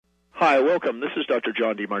Hi, welcome. This is Dr.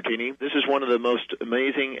 John DeMartini. This is one of the most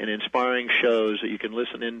amazing and inspiring shows that you can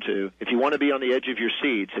listen into. If you want to be on the edge of your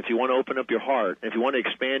seats, if you want to open up your heart, if you want to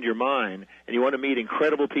expand your mind, and you want to meet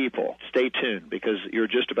incredible people, stay tuned because you're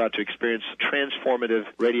just about to experience a transformative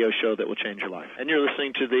radio show that will change your life. And you're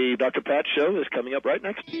listening to the Dr. Pat Show that's coming up right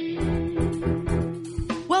next.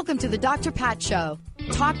 Welcome to the Dr. Pat Show.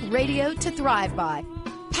 Talk radio to thrive by.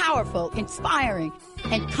 Powerful, inspiring,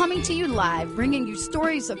 and coming to you live, bringing you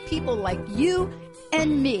stories of people like you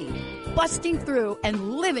and me, busting through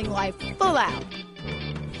and living life full out.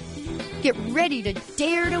 Get ready to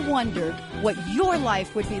dare to wonder what your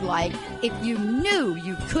life would be like if you knew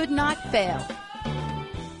you could not fail.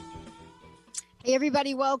 Hey,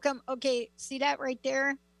 everybody, welcome. Okay, see that right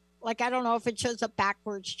there? Like, I don't know if it shows up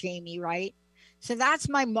backwards, Jamie, right? So that's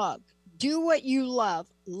my mug. Do what you love.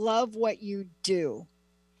 Love what you do.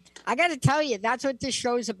 I got to tell you, that's what this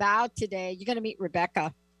show is about today. You're going to meet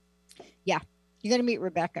Rebecca. Yeah, you're going to meet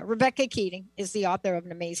Rebecca. Rebecca Keating is the author of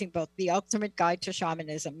an amazing book, The Ultimate Guide to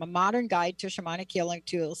Shamanism, a modern guide to shamanic healing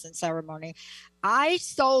tools and ceremony. I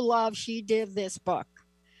so love she did this book.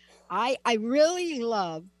 I really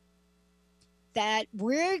love that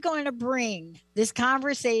we're going to bring this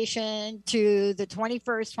conversation to the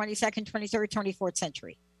 21st, 22nd, 23rd, 24th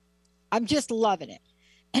century. I'm just loving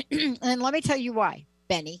it. And let me tell you why.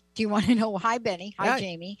 Benny, do you want to know? Hi, Benny. Hi,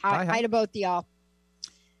 Jamie. Hi to both y'all.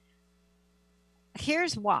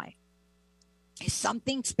 Here's why.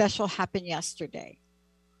 Something special happened yesterday.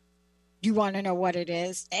 Do you want to know what it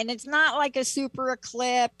is? And it's not like a super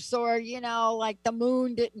eclipse or, like the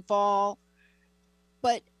moon didn't fall.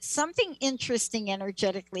 But something interesting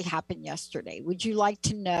energetically happened yesterday. Would you like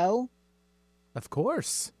to know? Of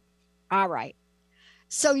course. All right.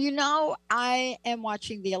 So, I am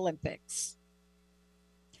watching the Olympics.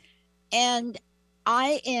 And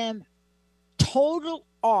I am total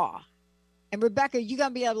awe. And Rebecca, you're going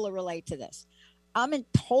to be able to relate to this. I'm in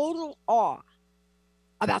total awe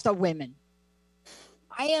about the women.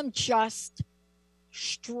 I am just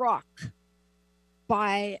struck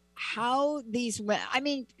by how these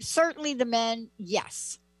women, certainly the men,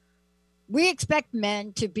 yes. We expect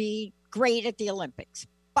men to be great at the Olympics,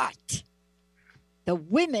 but the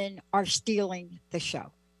women are stealing the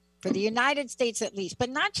show. For the United States, at least,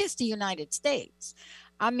 but not just the United States.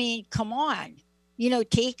 Come on,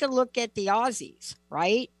 take a look at the Aussies,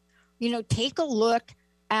 right? Take a look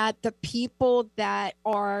at the people that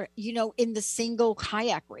are, in the single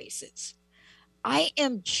kayak races. I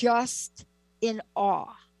am just in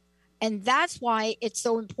awe. And that's why it's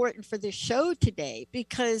so important for the show today,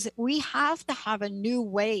 because we have to have a new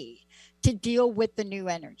way to deal with the new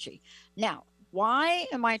energy. Now, why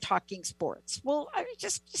am I talking sports? Well,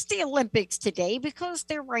 just the Olympics today because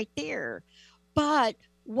they're right there. But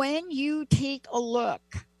when you take a look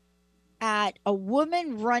at a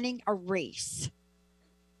woman running a race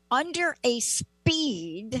under a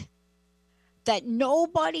speed that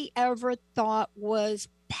nobody ever thought was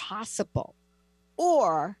possible,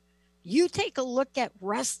 or you take a look at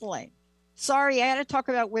wrestling. Sorry, I got to talk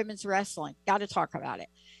about women's wrestling. Got to talk about it.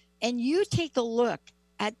 And you take a look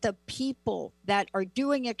at the people that are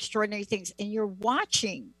doing extraordinary things, and you're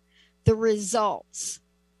watching the results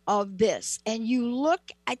of this, and you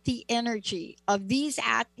look at the energy of these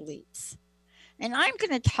athletes, and I'm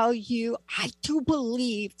going to tell you, I do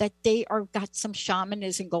believe that they are got some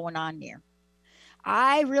shamanism going on there.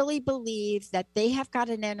 I really believe that they have got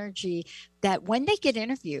an energy that when they get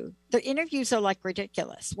interviewed, the interviews are like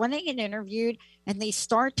ridiculous. When they get interviewed and they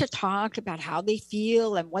start to talk about how they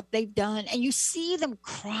feel and what they've done, and you see them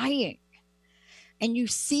crying and you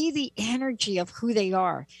see the energy of who they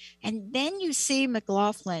are. And then you see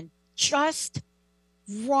McLaughlin just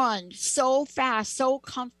run so fast, so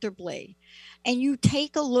comfortably. And you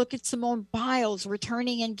take a look at Simone Biles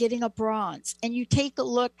returning and getting a bronze. And you take a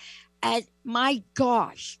look at, my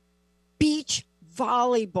gosh, beach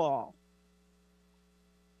volleyball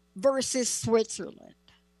versus Switzerland.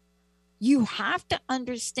 You have to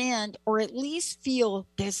understand, or at least feel,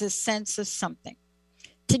 there's a sense of something.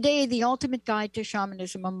 Today, The Ultimate Guide to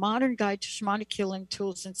Shamanism, a modern guide to shamanic healing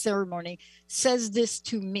tools and ceremony, says this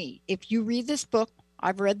to me. If you read this book,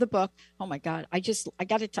 I've read the book. Oh my God. I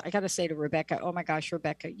got to say to Rebecca, oh my gosh,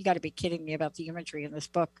 Rebecca, you got to be kidding me about the imagery in this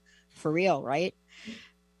book for real, right?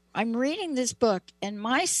 I'm reading this book, and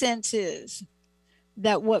my sense is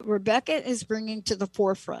that what Rebecca is bringing to the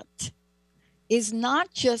forefront is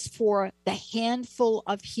not just for the handful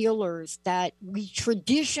of healers that we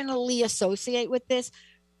traditionally associate with this,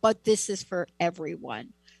 but this is for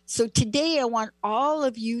everyone. So today I want all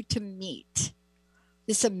of you to meet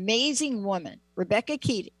this amazing woman, Rebecca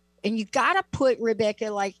Keating, And you got to put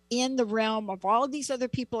Rebecca like in the realm of all of these other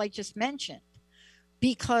people I just mentioned,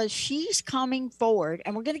 because she's coming forward,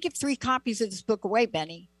 and we're going to give 3 copies of this book away,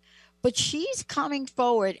 Benny, but she's coming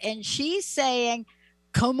forward and she's saying,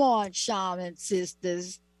 come on, shaman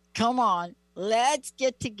sisters, come on, let's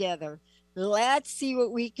get together. Let's see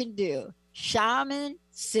what we can do. Shaman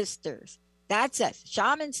sisters. That's us,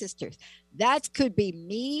 shaman sisters. That could be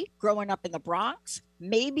me growing up in the Bronx.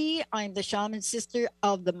 Maybe I'm the shaman sister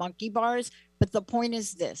of the monkey bars. But the point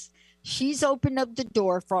is this: she's opened up the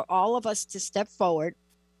door for all of us to step forward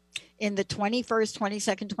in the 21st,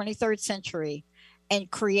 22nd, 23rd century and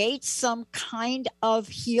create some kind of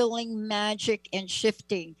healing magic and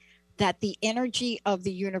shifting that the energy of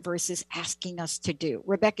the universe is asking us to do.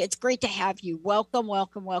 Rebecca, it's great to have you. Welcome,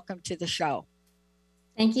 welcome, welcome to the show.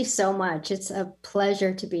 Thank you so much. It's a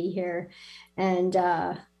pleasure to be here. And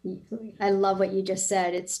I love what you just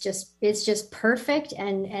said. It's just perfect.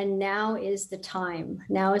 And now is the time.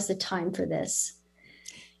 Now is the time for this.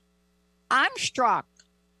 I'm struck.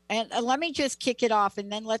 And let me just kick it off,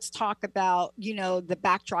 and then let's talk about, the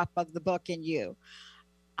backdrop of the book and you.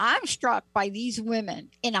 I'm struck by these women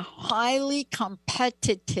in a highly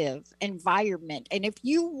competitive environment. And if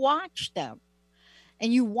you watch them,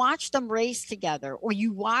 and you watch them race together, or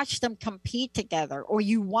you watch them compete together, or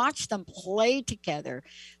you watch them play together,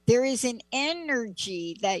 there is an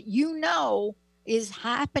energy that is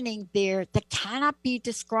happening there that cannot be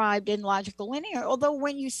described in logical linear. Although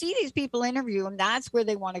when you see these people interview them, that's where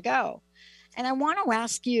they want to go. And I want to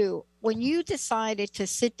ask you, when you decided to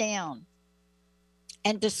sit down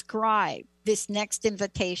and describe this next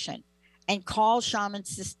invitation and call Shaman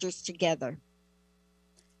Sisters together,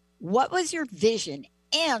 what was your vision,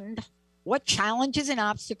 and what challenges and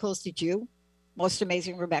obstacles did you, most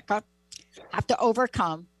amazing Rebecca, have to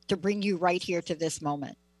overcome to bring you right here to this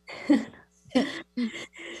moment?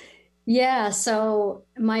 Yeah, so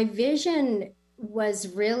my vision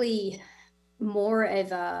was really more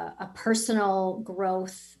of a personal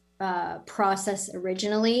growth process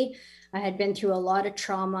originally. I had been through a lot of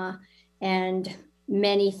trauma and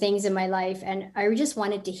many things in my life, and I just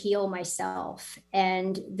wanted to heal myself.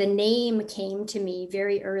 And the name came to me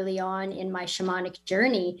very early on in my shamanic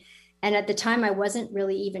journey. And at the time, I wasn't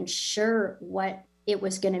really even sure what it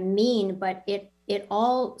was going to mean, but it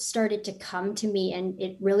all started to come to me, and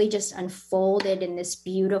it really just unfolded in this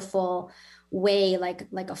beautiful way,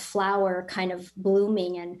 like a flower kind of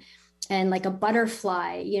blooming, and like a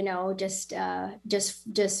butterfly, just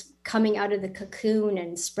coming out of the cocoon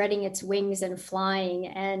and spreading its wings and flying.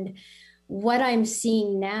 And what I'm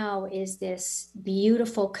seeing now is this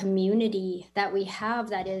beautiful community that we have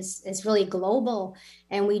that is really global,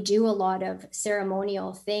 and we do a lot of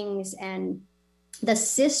ceremonial things, and the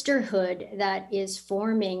sisterhood that is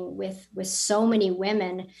forming with so many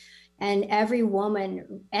women, and every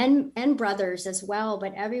woman and brothers as well,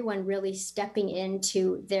 but everyone really stepping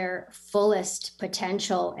into their fullest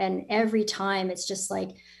potential. And every time it's just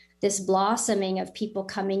like this blossoming of people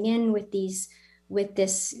coming in with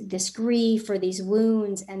this grief or these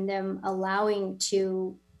wounds, and them allowing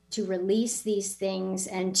to release these things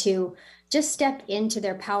and to just step into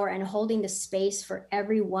their power, and holding the space for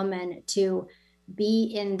every woman to be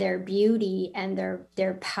in their beauty and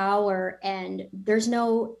their power. And there's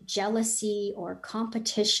no jealousy or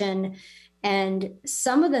competition. And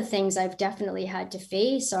some of the things I've definitely had to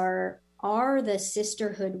face are the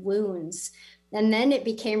sisterhood wounds. And then it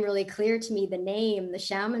became really clear to me, the name, the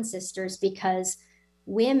Shaman Sisters, because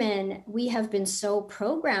women, we have been so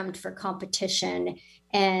programmed for competition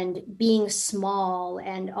and being small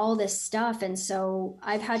and all this stuff. And so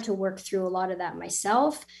I've had to work through a lot of that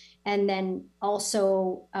myself, and then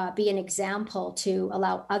also be an example to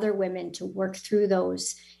allow other women to work through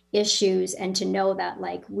those issues, and to know that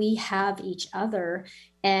like we have each other,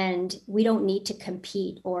 and we don't need to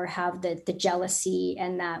compete or have the jealousy,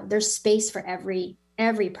 and that there's space for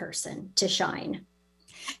every person to shine.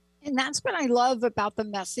 And that's what I love about the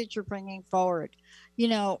message you're bringing forward.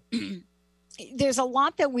 There's a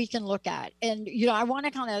lot that we can look at, and I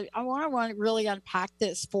want to really unpack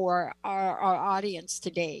this for our audience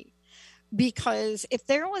today, because if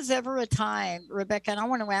there was ever a time, Rebecca, and I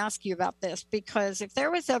want to ask you about this, because if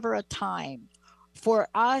there was ever a time for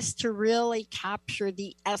us to really capture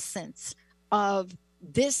the essence of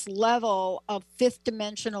this level of fifth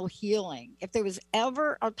dimensional healing, if there was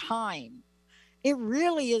ever a time, it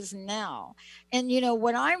really is now. And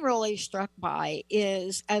what I'm really struck by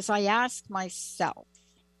is, as I ask myself,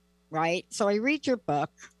 right? So I read your book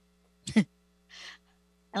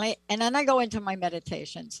and then I go into my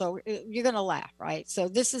meditation. So you're going to laugh, right? So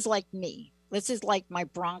this is like me. This is like my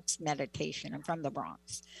Bronx meditation. I'm from the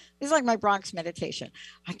Bronx. This is like my Bronx meditation.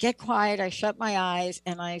 I get quiet, I shut my eyes,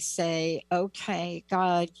 and I say, okay,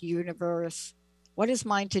 God, universe, what is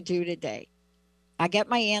mine to do today? I get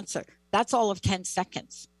my answer. That's all of 10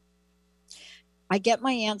 seconds. I get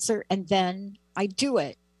my answer, and then I do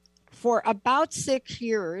it. For about 6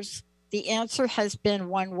 years, the answer has been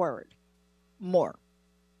one word: more.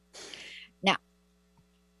 Now,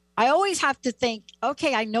 I always have to think,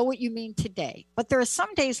 okay, I know what you mean today. But there are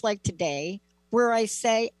some days like today where I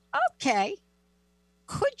say, okay,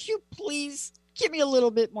 could you please give me a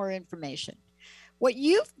little bit more information? What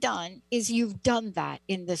you've done is you've done that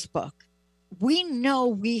in this book. We know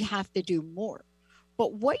we have to do more.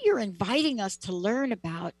 But what you're inviting us to learn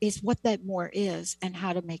about is what that more is and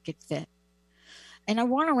how to make it fit. And I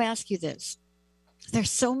want to ask you this.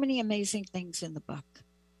 There's so many amazing things in the book.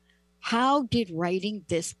 How did writing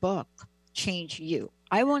this book change you?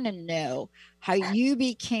 I want to know how you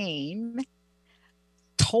became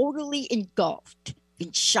totally engulfed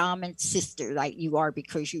in shaman sister like you are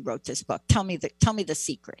because you wrote this book. Tell me the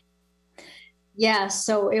secret. Yeah,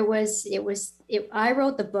 so I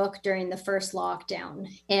wrote the book during the first lockdown,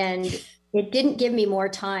 and it didn't give me more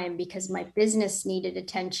time because my business needed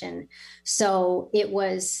attention. So it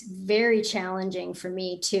was very challenging for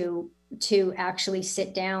me to actually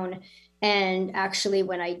sit down. And actually,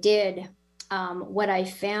 when I did, what I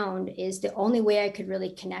found is the only way I could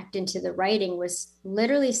really connect into the writing was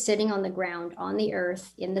literally sitting on the ground, on the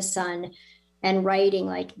earth, in the sun, and writing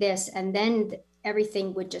like this. And then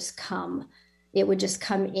everything would just come. It would just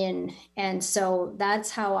come in. And so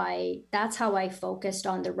that's how I focused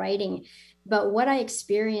on the writing. But what I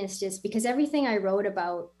experienced is, because everything I wrote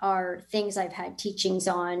about are things I've had teachings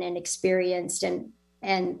on and experienced and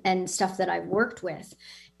stuff that I've worked with.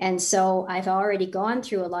 And so I've already gone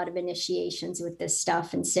through a lot of initiations with this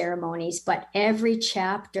stuff and ceremonies, but every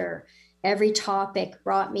chapter, every topic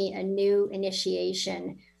brought me a new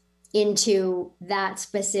initiation into that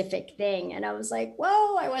specific thing. And I was like,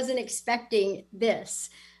 whoa, I wasn't expecting this.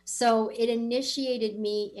 So it initiated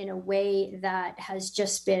me in a way that has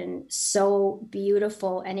just been so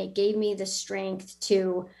beautiful. And it gave me the strength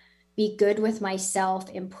to be good with myself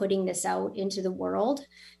in putting this out into the world,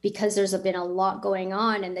 because there's been a lot going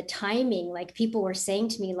on. And the timing, like people were saying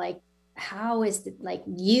to me, like, how is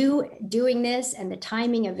you doing this and the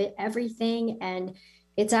timing of it, everything. And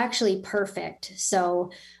it's actually perfect.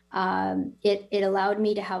 So it allowed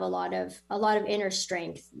me to have a lot of inner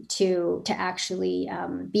strength to actually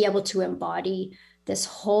be able to embody this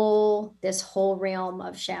whole realm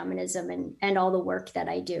of shamanism and all the work that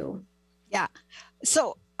I do. Yeah.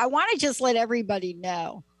 So I want to just let everybody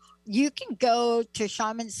know, you can go to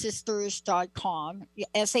shamansisters.com,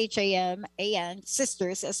 SHAMAN,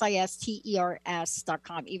 sisters,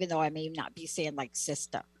 SISTERS.com, even though I may not be saying like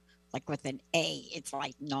sister, like with an A, it's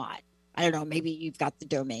like not. I don't know, maybe you've got the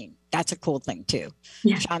domain. That's a cool thing too.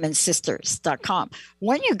 Yeah. Shamansisters.com.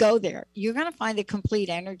 When you go there, you're going to find the complete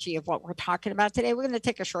energy of what we're talking about today. We're going to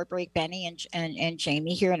take a short break, Benny and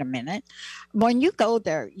Jamie, here in a minute. When you go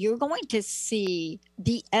there, you're going to see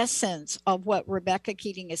the essence of what Rebecca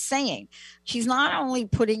Keating is saying. She's not only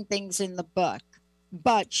putting things in the book,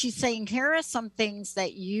 but she's saying, here are some things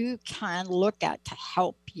that you can look at to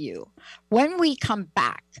help you. When we come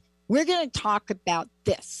back, we're going to talk about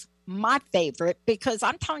this. My favorite, because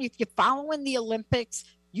I'm telling you, if you're following the Olympics,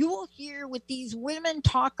 you will hear what these women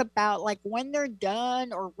talk about, like when they're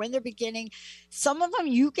done or when they're beginning. Some of them,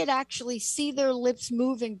 you could actually see their lips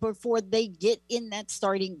moving before they get in that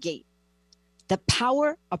starting gate. The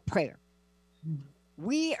power of prayer.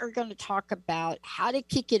 We are going to talk about how to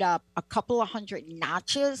kick it up a couple of hundred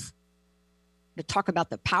notches, to talk about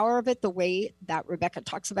the power of it, the way that Rebecca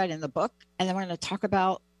talks about in the book. And then we're going to talk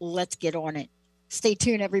about, let's get on it. Stay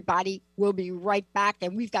tuned, everybody. We'll be right back.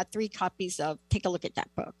 And we've got 3 copies of, take a look at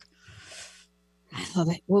that book. I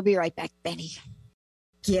love it. We'll be right back, Benny.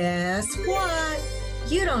 Guess what?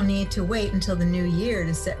 You don't need to wait until the new year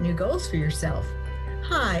to set new goals for yourself.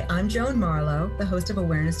 Hi, I'm Joan Marlowe, the host of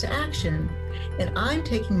Awareness to Action, and I'm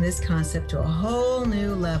taking this concept to a whole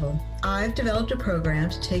new level. I've developed a program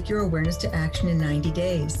to take your awareness to action in 90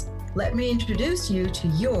 days. Let me introduce you to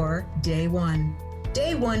your Day 1.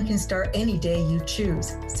 Day 1 can start any day you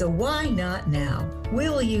choose, so why not now? We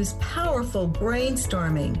will use powerful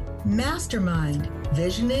brainstorming, mastermind,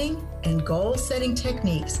 visioning, and goal-setting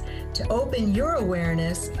techniques to open your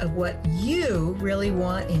awareness of what you really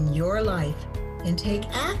want in your life and take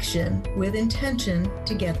action with intention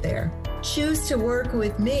to get there. Choose to work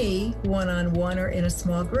with me one-on-one or in a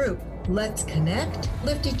small group. Let's connect,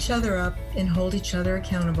 lift each other up, and hold each other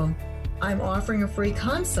accountable. I'm offering a free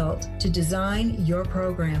consult to design your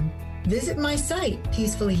program. Visit my site,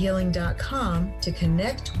 peacefullyhealing.com, to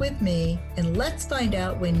connect with me, and let's find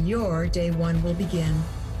out when your day one will begin.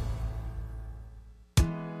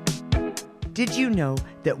 Did you know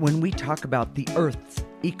that when we talk about the Earth's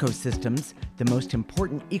ecosystems, the most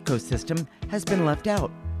important ecosystem has been left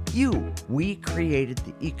out? We created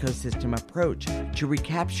the ecosystem approach to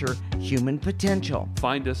recapture human potential.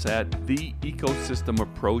 Find us at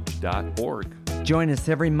theecosystemapproach.org. Join us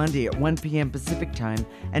every Monday at 1 p.m. Pacific Time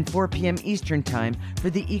and 4 p.m. Eastern Time for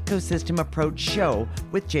the Ecosystem Approach Show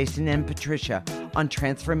with Jason and Patricia on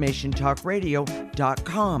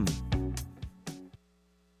TransformationTalkRadio.com.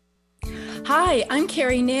 Hi, I'm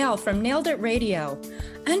Carrie Nail from Nailed It Radio.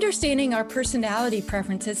 Understanding our personality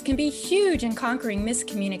preferences can be huge in conquering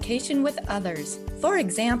miscommunication with others. For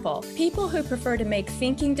example, people who prefer to make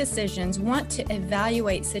thinking decisions want to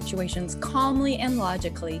evaluate situations calmly and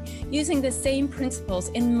logically, using the same principles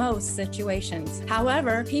in most situations.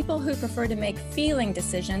 However, people who prefer to make feeling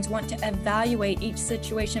decisions want to evaluate each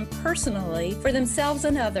situation personally for themselves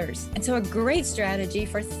and others. And so a great strategy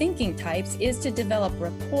for thinking types is to develop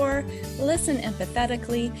rapport, listen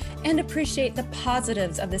empathetically, and appreciate the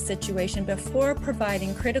positives of the situation before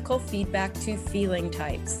providing critical feedback to feeling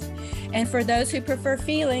types. And for those who prefer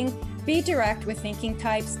feeling, be direct with thinking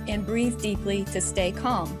types and breathe deeply to stay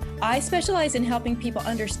calm. I specialize in helping people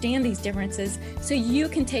understand these differences so you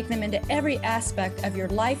can take them into every aspect of your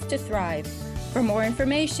life to thrive. For more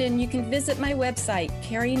information, you can visit my website,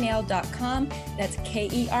 carrienail.com. That's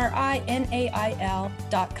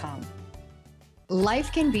KERINAIL.com.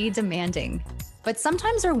 Life can be demanding, but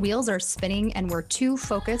sometimes our wheels are spinning and we're too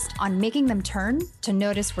focused on making them turn to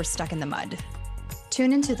notice we're stuck in the mud.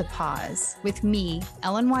 Tune into The Pause with me,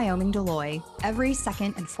 Ellen Wyoming Deloy, every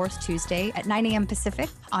second and fourth Tuesday at 9 a.m. Pacific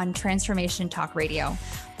on Transformation Talk Radio.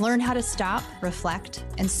 Learn how to stop, reflect,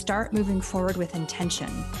 and start moving forward with intention.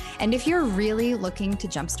 And if you're really looking to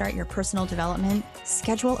jumpstart your personal development,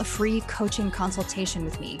 schedule a free coaching consultation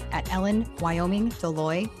with me at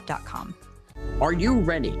ellenwyomingdeloy.com. Are you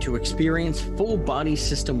ready to experience full body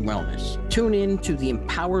system wellness? Tune in to the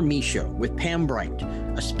Empower Me Show with Pam Bright,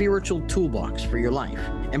 a spiritual toolbox for your life.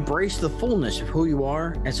 Embrace the fullness of who you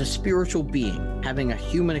are as a spiritual being, having a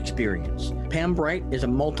human experience. Pam Bright is a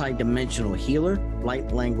multidimensional healer,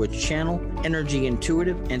 light language channel, energy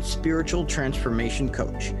intuitive, and spiritual transformation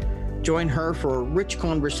coach. Join her for a rich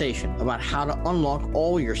conversation about how to unlock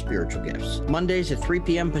all your spiritual gifts. Mondays at 3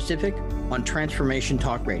 p.m. Pacific on Transformation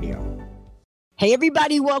Talk Radio. Hey,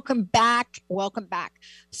 everybody. Welcome back. Welcome back.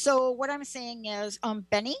 So what I'm saying is,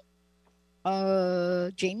 Benny,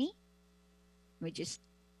 Jamie, let me just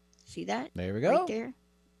see that. There we go. Right there.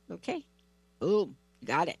 Okay. Boom.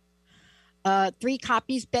 Got it. 3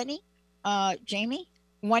 copies, Benny, Jamie,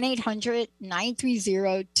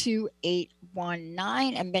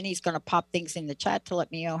 1-800-930-2819. And Benny's going to pop things in the chat to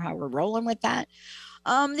let me know how we're rolling with that.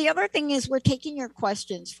 The other thing is we're taking your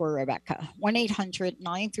questions for Rebecca,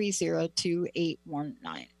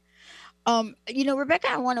 1-800-930-2819. Rebecca,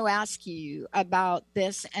 I want to ask you about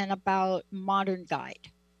this and about Modern Guide.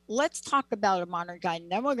 Let's talk about a Modern Guide,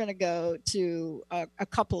 and then we're going to go to a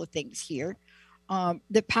couple of things here.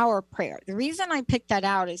 The power of prayer. The reason I picked that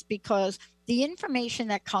out is because the information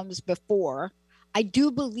that comes before, I do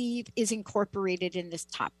believe is incorporated in this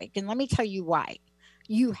topic. And let me tell you why.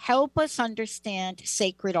 You help us understand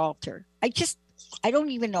sacred altar. I don't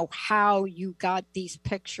even know how you got these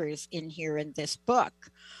pictures in here in this book,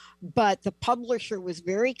 but the publisher was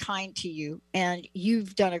very kind to you and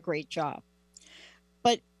you've done a great job.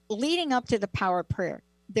 But leading up to the power of prayer,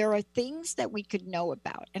 there are things that we could know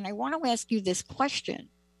about. And I want to ask you this question.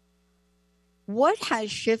 What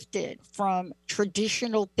has shifted from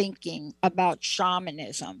traditional thinking about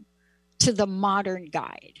shamanism to the Modern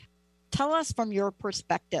Guide? Tell us from your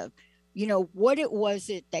perspective, what it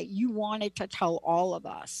was that you wanted to tell all of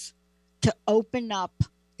us to open up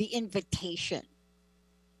the invitation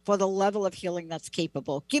for the level of healing that's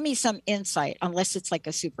capable. Give me some insight, unless it's like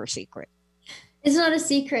a super secret. It's not a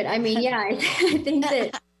secret. I mean, yeah, I think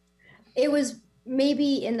that it was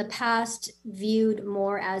maybe in the past viewed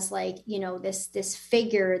more as like, this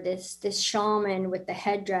figure, this shaman with the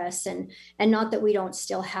headdress, and not that we don't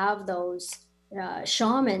still have those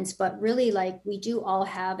shamans, but really like we do all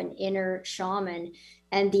have an inner shaman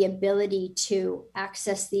and the ability to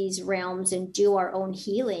access these realms and do our own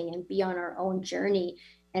healing and be on our own journey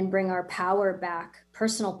and bring our power back.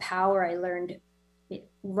 Personal power, I learned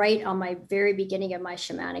right on my very beginning of my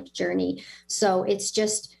shamanic journey. So it's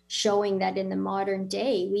just showing that in the modern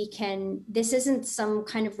day, this isn't some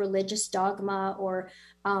kind of religious dogma or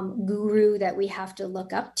guru that we have to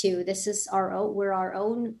look up to. This is we're our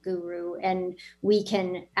own guru, and we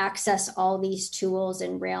can access all these tools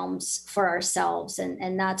and realms for ourselves.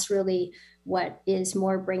 And that's really what is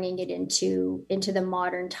more bringing it into the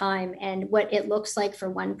modern time. And what it looks like for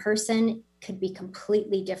one person could be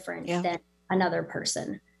completely different than another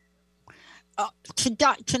person.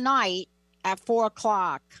 Tonight at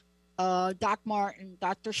 4:00,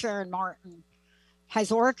 Dr. Sharon Martin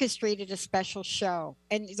has orchestrated a special show.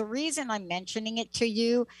 And the reason I'm mentioning it to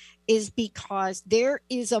you is because there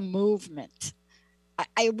is a movement.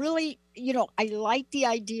 I really, I like the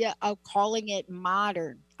idea of calling it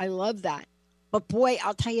modern. I love that. But boy,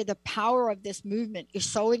 I'll tell you, the power of this movement is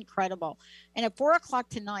so incredible. And at 4:00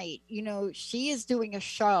 tonight, she is doing a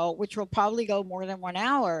show, which will probably go more than 1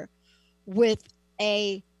 hour, with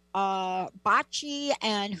a Bachi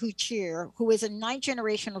and Huchir, who is a 9th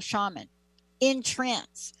generational shaman in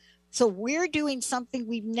trance. So we're doing something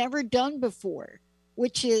we've never done before,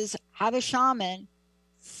 which is have a shaman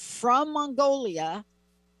from Mongolia,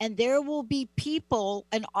 and there will be people,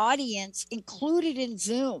 an audience included in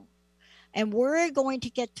Zoom. And we're going to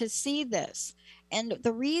get to see this. And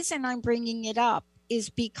the reason I'm bringing it up is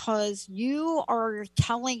because you are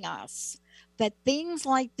telling us that things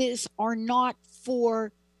like this are not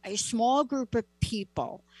for a small group of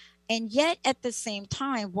people. And yet at the same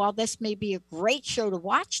time, while this may be a great show to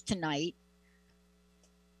watch tonight,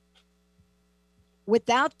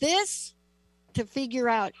 without this, to figure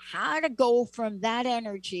out how to go from that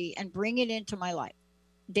energy and bring it into my life,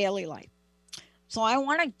 daily life. So I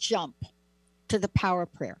want to jump to the power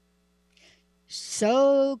of prayer.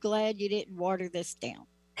 So glad you didn't water this down.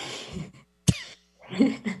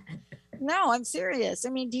 No, I'm serious.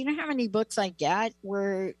 I mean, do you know how many books I get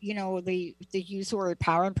where, the use of word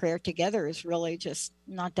power and prayer together is really just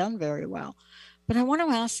not done very well? But I want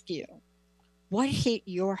to ask you, what hit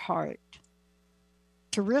your heart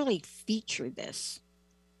to really feature this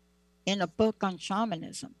in a book on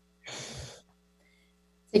shamanism?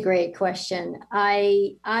 It's a great question.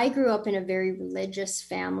 I grew up in a very religious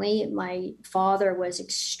family. My father was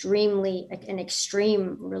extreme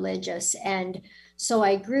religious. And so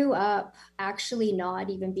I grew up actually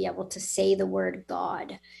not even be able to say the word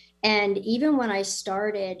God. And even when I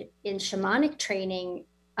started in shamanic training,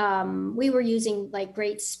 we were using like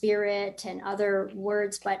Great Spirit and other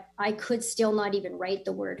words, but I could still not even write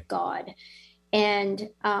the word God. And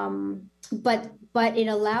but it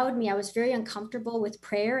allowed me, I was very uncomfortable with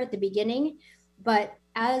prayer at the beginning, but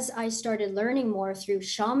as I started learning more through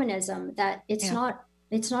shamanism, that it's not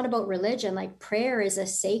about religion. Like prayer is a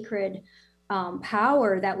sacred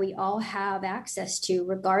power that we all have access to,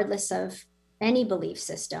 regardless of any belief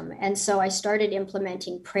system. And so I started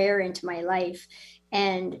implementing prayer into my life,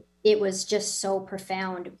 and it was just so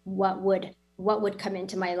profound what would come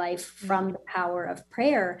into my life from the power of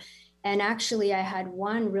prayer. And actually, I had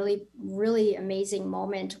one really, really amazing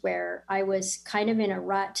moment where I was kind of in a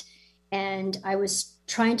rut, and I was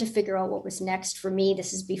trying to figure out what was next for me.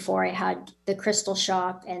 This is before I had the crystal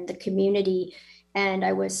shop and the community. And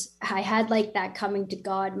I had like that coming to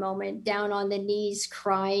God moment, down on the knees,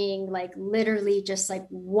 crying, like literally just like,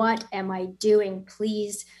 what am I doing?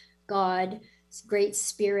 Please, God, Great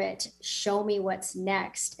Spirit, show me what's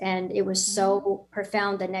next. And it was so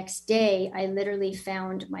profound. The next day, I literally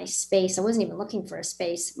found my space. I wasn't even looking for a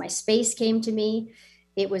space. My space came to me.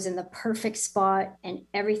 It was in the perfect spot, and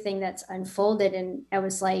everything that's unfolded. And I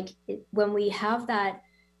was like, when we have that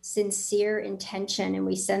sincere intention and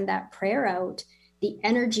we send that prayer out, the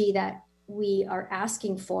energy that we are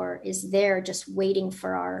asking for is there, just waiting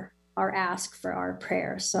for our ask, for our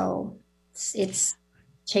prayer. So it's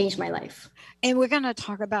changed my life. And we're going to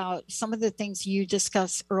talk about some of the things you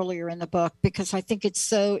discussed earlier in the book, because I think it's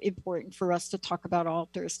so important for us to talk about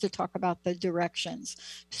altars, to talk about the directions,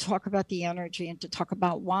 to talk about the energy, and to talk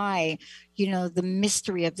about why, the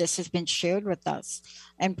mystery of this has been shared with us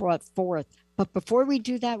and brought forth. But before we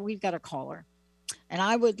do that, we've got a caller. And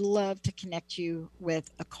I would love to connect you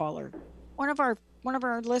with a caller. One of our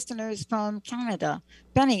listeners from Canada.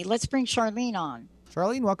 Benny, let's bring Charlene on.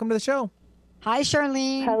 Charlene, welcome to the show. Hi,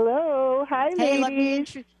 Charlene. Hello. Hi, hey,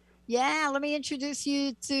 ladies. Let me introduce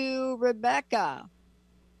you to Rebecca.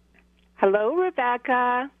 Hello,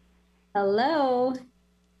 Rebecca. Hello.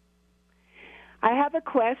 I have a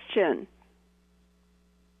question.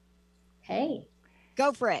 Hey.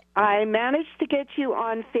 Go for it. I managed to get you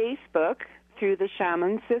on Facebook through the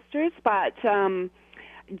Shaman Sisters, but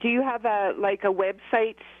do you have a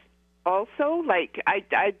website also? Like,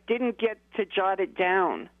 I didn't get to jot it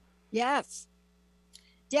down. Yes,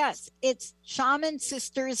 it's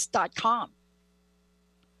shamansisters.com.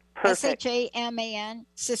 Perfect. SHAMAN,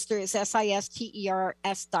 sisters,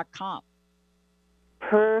 SISTERS.com.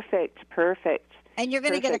 Perfect. And you're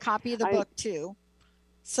going to get a copy of the book too.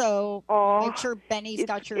 So make sure Benny's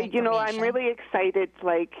got your information. You know, I'm really excited.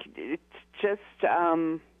 Like, it's just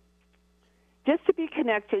to be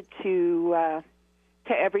connected to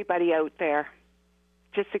everybody out there.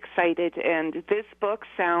 Just excited, and this book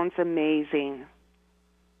sounds amazing.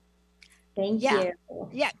 Thank you.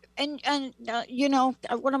 Yeah, and you know,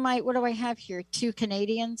 what do I have here? 2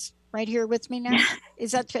 Canadians right here with me now.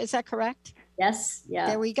 Is that correct? Yes. Yeah.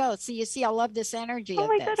 There we go. So you see, I love this energy. Oh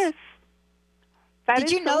my goodness.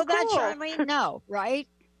 Did you know so that, cool. Charlene? No, right?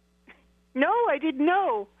 No, I didn't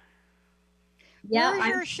know. Yeah. Where's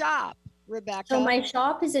your shop, Rebecca? So my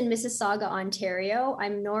shop is in Mississauga, Ontario.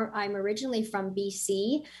 I'm originally from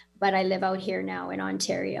BC, but I live out here now in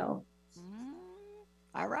Ontario.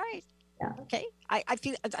 All right. Yeah. Okay. I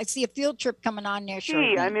see a field trip coming on there,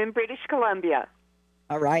 Charlene. I'm in British Columbia.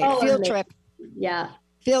 All right. Oh, Field trip. Yeah.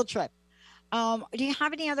 Field trip. Do you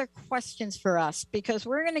have any other questions for us? Because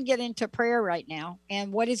we're going to get into prayer right now.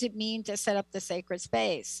 And what does it mean to set up the sacred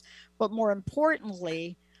space? But more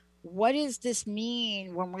importantly, what does this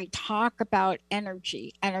mean when we talk about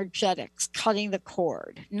energetics, cutting the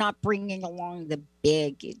cord, not bringing along the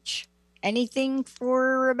baggage? Anything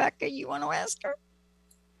for Rebecca you want to ask her?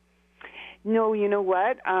 No, you know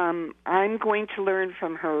what? I'm going to learn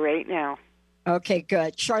from her right now. Okay,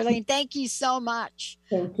 good. Charlene, thank you so much.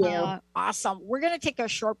 Thank you. Awesome. We're going to take a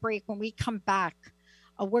short break. When we come back,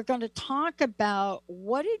 we're going to talk about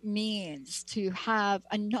what it means to have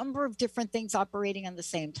a number of different things operating at the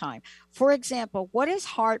same time. For example, what is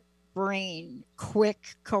heart-brain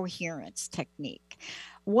quick coherence technique?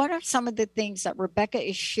 What are some of the things that Rebecca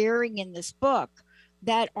is sharing in this book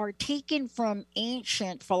that are taken from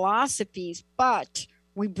ancient philosophies, but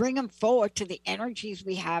we bring them forward to the energies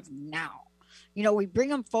we have now? You know, we bring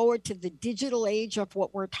them forward to the digital age of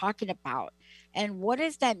what we're talking about. And what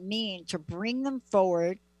does that mean to bring them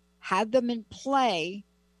forward, have them in play,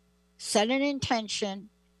 set an intention,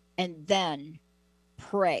 and then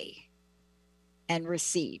pray and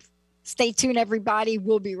receive? Stay tuned, everybody.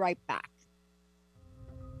 We'll be right back.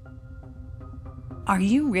 Are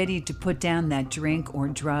you ready to put down that drink or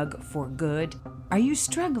drug for good? Are you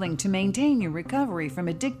struggling to maintain your recovery from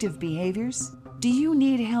addictive behaviors? Do you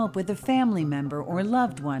need help with a family member or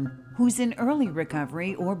loved one who's in early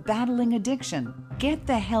recovery or battling addiction? Get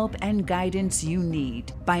the help and guidance you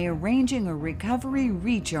need by arranging a Recovery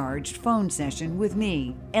Recharged phone session with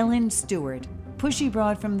me, Ellen Stewart, Pushy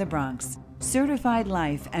Broad from the Bronx, certified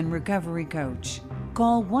life and recovery coach.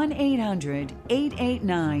 Call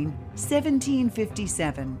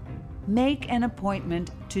 1-800-889-1757. Make an appointment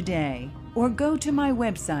today. Or go to my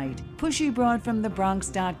website,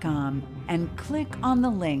 pushybroadfromthebronx.com, and click on the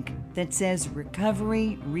link that says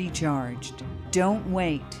Recovery Recharged. Don't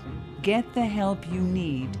wait. Get the help you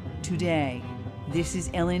need today. This is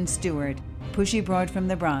Ellen Stewart, Pushy Broad from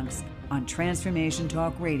the Bronx, on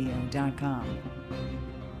TransformationTalkRadio.com.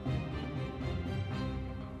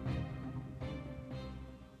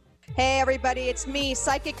 Hey everybody, it's me,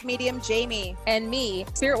 psychic medium Jamie. And me,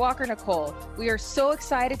 Spirit Walker Nicole. We are so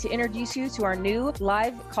excited to introduce you to our new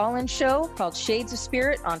live call-in show called Shades of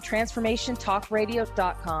Spirit on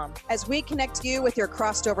TransformationTalkRadio.com. As we connect you with your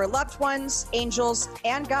crossed over loved ones, angels,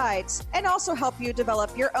 and guides, and also help you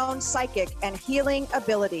develop your own psychic and healing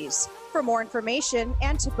abilities. For more information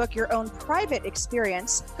and to book your own private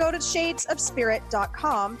experience, go to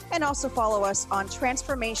shadesofspirit.com and also follow us on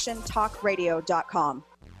TransformationTalkRadio.com.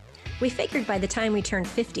 We figured by the time we turned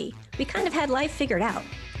 50, we kind of had life figured out,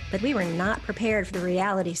 but we were not prepared for the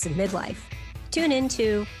realities of midlife. Tune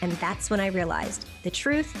into And That's When I Realized, the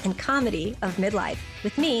truth and comedy of midlife,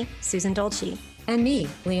 with me, Susan Dolce. And me,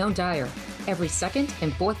 Leon Dyer, every second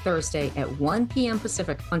and fourth Thursday at 1 p.m.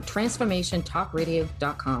 Pacific on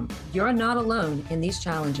TransformationTalkRadio.com. You're not alone in these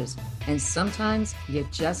challenges, and sometimes you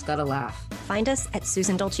just gotta laugh. Find us at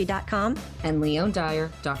SusanDolce.com and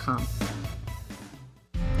LeonDyer.com.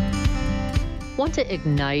 Want to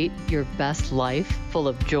ignite your best life full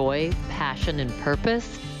of joy, passion, and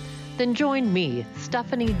purpose? Then join me,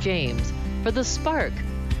 Stephanie James, for The Spark,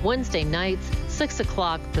 Wednesday nights, 6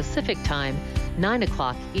 o'clock Pacific Time, 9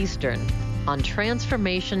 o'clock Eastern, on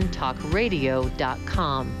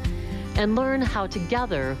TransformationTalkRadio.com, and learn how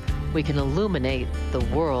together we can illuminate the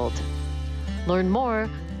world. Learn more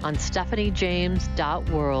on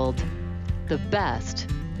stephaniejames.world. The best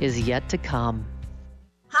is yet to come.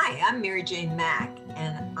 Hi, I'm Mary Jane Mack,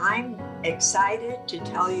 and I'm excited to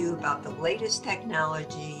tell you about the latest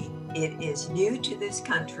technology It is new to this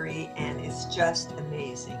country and it's just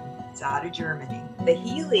amazing. It's out of Germany. The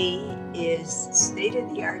Healy is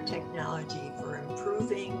state-of-the-art technology for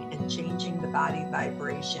improving and changing the body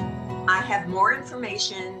vibration. I have more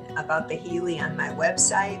information about the Healy on my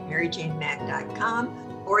website,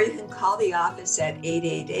 maryjanemack.com, or you can call the office at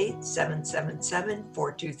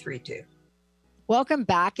 888-777-4232. Welcome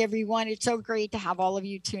back, everyone. It's so great to have all of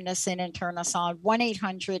you tune us in and turn us on.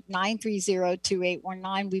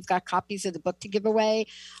 1-800-930-2819. We've got copies of the book to give away.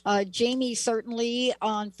 Jamie, certainly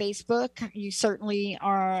on Facebook, you certainly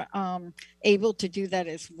are able to do that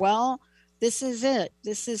as well. This is it.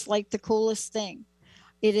 This is like the coolest thing.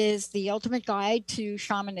 It is the ultimate guide to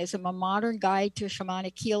shamanism, a modern guide to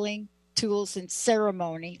shamanic healing, tools, and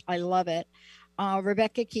ceremony. I love it.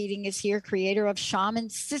 Rebecca Keating is here, creator of Shaman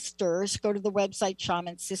Sisters. Go to the website,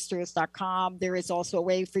 shamansisters.com. There is also a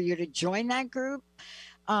way for you to join that group.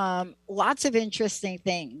 Lots of interesting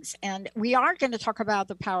things. And we are going to talk about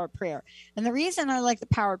the power of prayer. And the reason I like the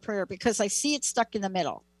power of prayer, because I see it stuck in the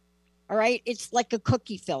middle. All right. It's like a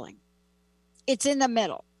cookie filling. It's in the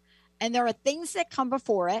middle. And there are things that come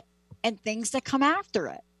before it and things that come after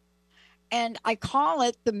it. And I call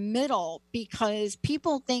it the middle because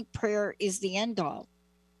people think prayer is the end all.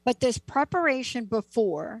 But there's preparation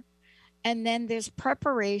before, and then there's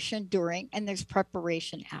preparation during, and there's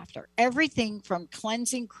preparation after. Everything from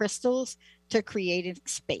cleansing crystals to creating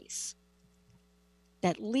space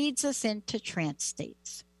that leads us into trance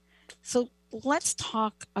states. So let's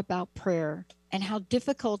talk about prayer and how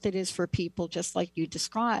difficult it is for people, just like you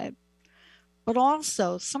described. But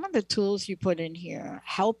also, some of the tools you put in here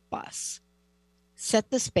help us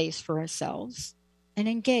set the space for ourselves and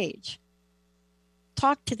engage.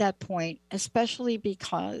 Talk to that point, especially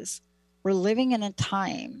because we're living in a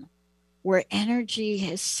time where energy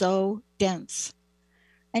is so dense.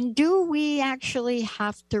 And do we actually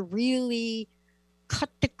have to really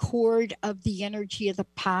cut the cord of the energy of the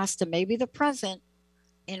past and maybe the present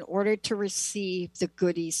in order to receive the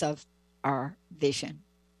goodies of our vision?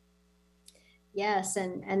 Yes,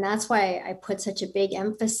 and that's why I put such a big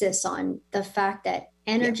emphasis on the fact that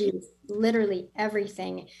energy is literally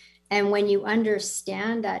everything. And when you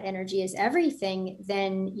understand that energy is everything,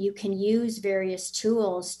 then you can use various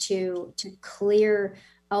tools to clear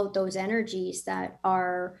out those energies that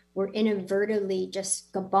we're inadvertently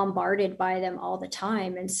just bombarded by them all the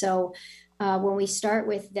time. And so when we start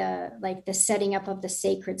with the setting up of the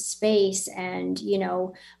sacred space and,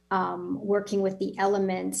 working with the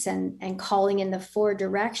elements and calling in the four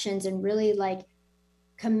directions and really like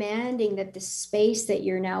commanding that the space that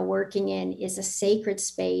you're now working in is a sacred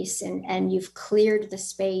space and you've cleared the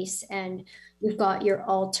space and you've got your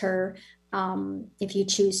altar, if you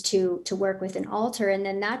choose to work with an altar. And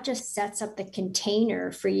then that just sets up the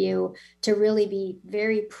container for you to really be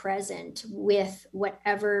very present with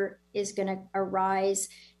whatever is going to arise.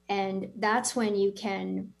 And that's when you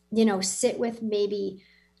can, sit with maybe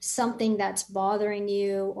something that's bothering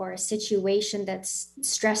you or a situation that's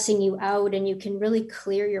stressing you out, and you can really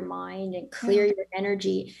clear your mind and clear your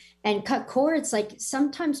energy and cut cords. Like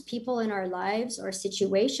sometimes people in our lives or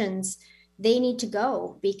situations, they need to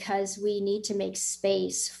go because we need to make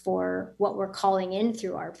space for what we're calling in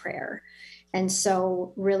through our prayer. And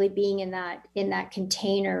so really being in that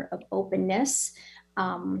container of openness,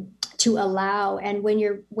 to allow, and when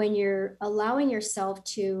you're allowing yourself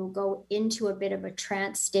to go into a bit of a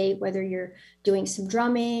trance state, whether you're doing some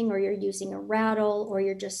drumming or you're using a rattle or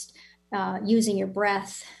you're just using your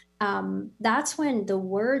breath, that's when the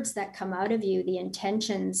words that come out of you, the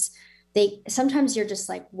intentions, sometimes you're just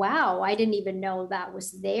like, wow, I didn't even know that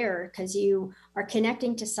was there, because you are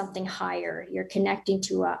connecting to something higher. You're connecting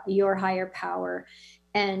to your higher power.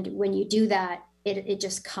 And when you do that, it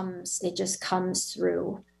just comes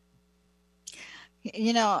through.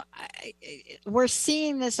 We're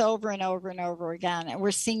seeing this over and over and over again, and we're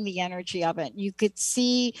seeing the energy of it. You could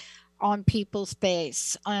see on people's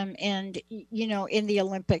face, and in the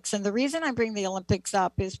Olympics. And the reason I bring the Olympics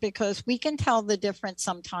up is because we can tell the difference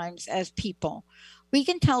sometimes as people. We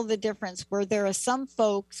can tell the difference where there are some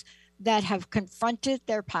folks that have confronted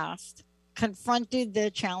their past, confronted the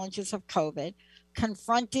challenges of COVID,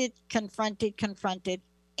 confronted,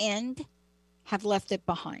 and have left it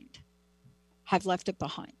behind.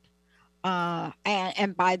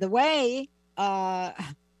 And by the way,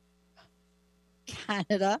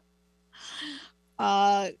 Canada,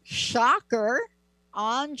 shocker,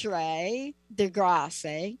 Andre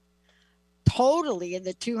Degrasse, totally in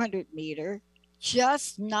the 200 meter,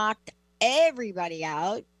 just knocked everybody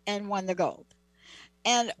out and won the gold.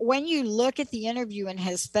 And when you look at the interview in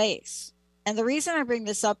his face, and the reason I bring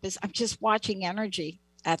this up is I'm just watching energy.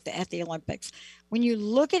 at the Olympics. When you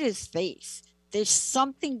look at his face, there's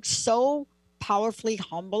something so powerfully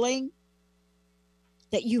humbling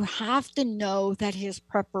that you have to know that his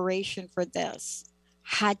preparation for this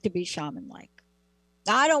had to be shaman-like.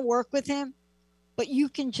 Now, I don't work with him, but you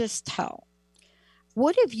can just tell.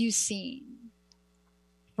 What have you seen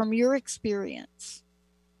from your experience?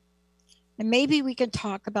 And maybe we can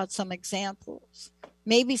talk about some examples,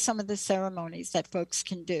 maybe some of the ceremonies that folks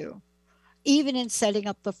can do, even in setting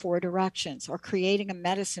up the 4 directions or creating a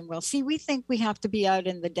medicine wheel. See, we think we have to be out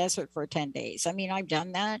in the desert for 10 days. I mean, I've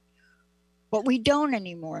done that, but we don't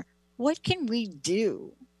anymore. What can we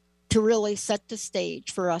do to really set the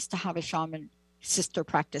stage for us to have a shaman sister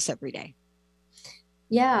practice every day?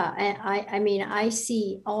 Yeah, and I mean, I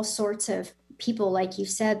see all sorts of people, like you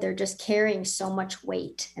said, they're just carrying so much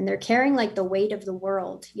weight, and they're carrying like the weight of the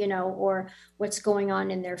world, you know, or what's going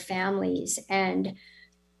on in their families. And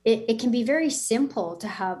it can be very simple to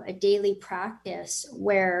have a daily practice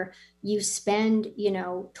where you spend, you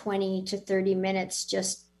know, 20 to 30 minutes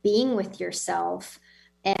just being with yourself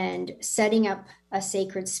and setting up a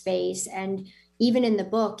sacred space. And even in the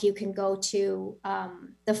book, you can go to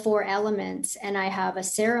the 4 elements, and I have a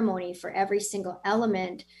ceremony for every single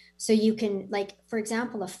element. So you can, like, for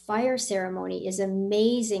example, a fire ceremony is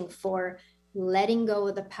amazing for letting go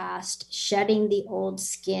of the past, shedding the old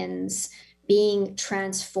skins, being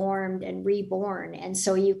transformed and reborn. And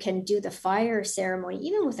so you can do the fire ceremony,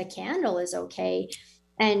 even with a candle is okay.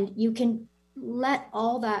 And you can let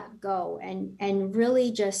all that go and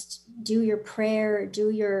really just do your prayer, do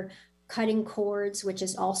your cutting cords, which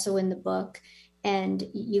is also in the book. And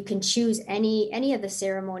you can choose any of the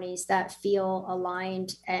ceremonies that feel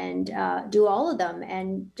aligned, and do all of them,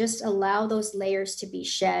 and just allow those layers to be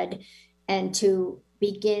shed and to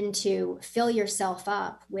begin to fill yourself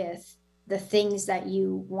up with the things that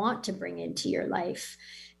you want to bring into your life.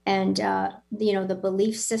 And, you know, the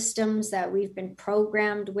belief systems that we've been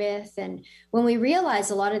programmed with. And when we realize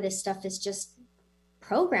a lot of this stuff is just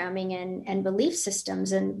programming and belief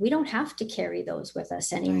systems, and we don't have to carry those with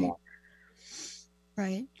us anymore.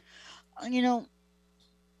 Right. You know,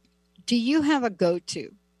 do you have a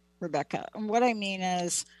go-to, Rebecca? And what I mean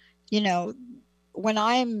is, you know, when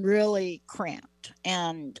I'm really cramped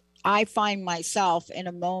and I find myself in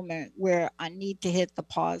a moment where I need to hit the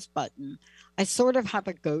pause button, I sort of have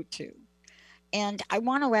a go-to. And I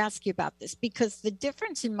want to ask you about this, because the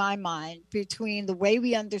difference in my mind between the way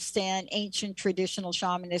we understand ancient traditional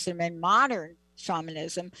shamanism and modern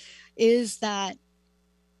shamanism is that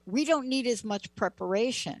we don't need as much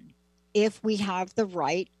preparation if we have the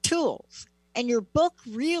right tools. And your book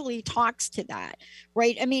really talks to that,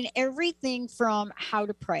 right? I mean, everything from how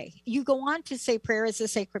to pray. You go on to say prayer is a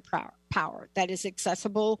sacred power that is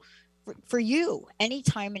accessible for you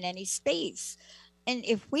anytime in any space. And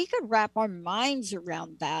if we could wrap our minds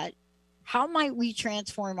around that, how might we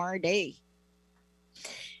transform our day?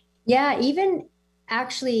 Yeah, even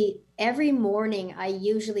actually every morning I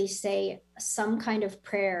usually say some kind of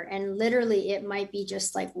prayer, and literally it might be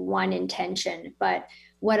just like one intention. But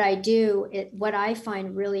what I do, what I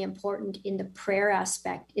find really important in the prayer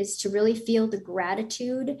aspect is to really feel the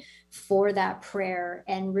gratitude for that prayer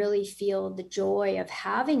and really feel the joy of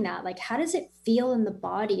having that. Like, how does it feel in the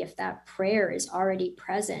body if that prayer is already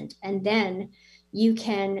present? And then you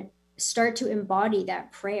can start to embody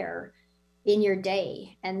that prayer in your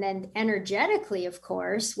day. And then energetically, of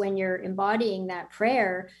course, when you're embodying that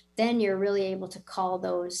prayer, then you're really able to call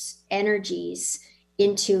those energies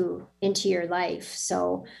into your life.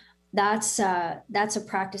 So that's a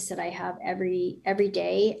practice that I have every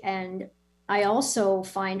day. And I also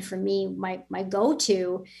find, for me, my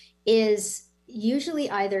go-to is usually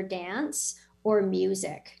either dance or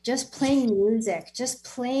music, just playing music, just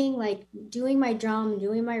playing, like doing my drum,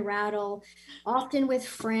 doing my rattle, often with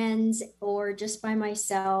friends or just by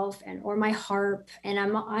myself, or my harp. And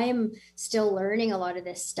I'm still learning a lot of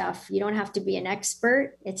this stuff. You don't have to be an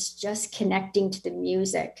expert. It's just connecting to the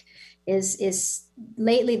music is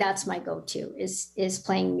lately, that's my go-to is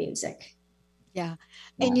playing music. Yeah.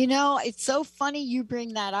 And you know, it's so funny you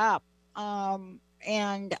bring that up.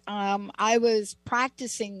 And I was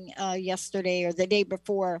practicing yesterday or the day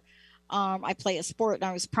before. I play a sport, and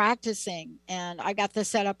I was practicing, and I got this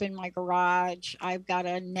set up in my garage. I've got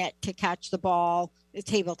a net to catch the ball.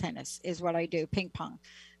 Table tennis is what I do, ping pong.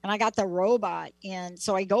 And I got the robot. And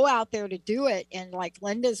so I go out there to do it. And like,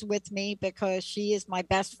 Linda's with me because she is my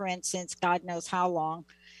best friend since God knows how long.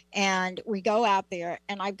 And we go out there,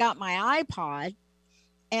 and I've got my iPod,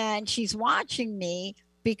 and she's watching me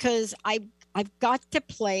because I've got to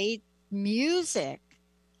play music,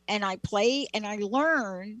 and I play and I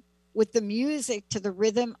learn with the music to the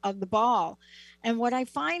rhythm of the ball. And what I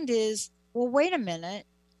find is, well, wait a minute,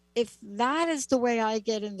 if that is the way I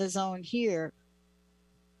get in the zone here,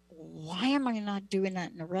 why am I not doing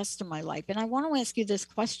that in the rest of my life? And I want to ask you this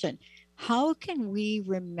question. How can we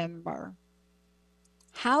remember?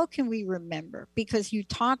 How can we remember? Because you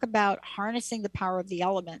talk about harnessing the power of the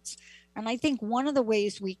elements. And I think one of the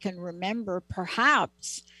ways we can remember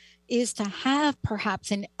perhaps is to have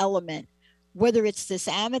perhaps an element, whether it's this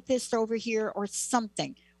amethyst over here or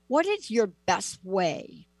something. What is your best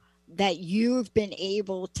way that you've been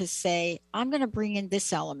able to say, I'm going to bring in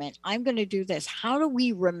this element, I'm going to do this? How do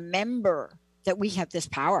we remember that we have this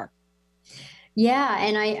power? Yeah.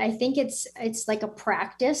 And I think it's like a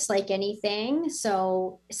practice, like anything.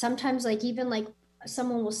 So sometimes like even like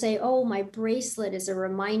someone will say, oh, my bracelet is a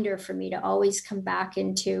reminder for me to always come back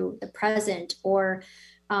into the present. Or,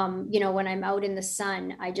 when I'm out in the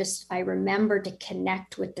sun, I remember to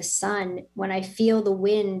connect with the sun. When I feel the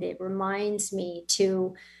wind, it reminds me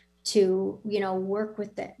to work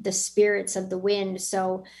with the spirits of the wind.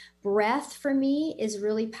 So breath for me is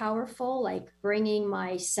really powerful, like bringing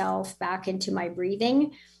myself back into my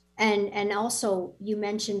breathing. And also you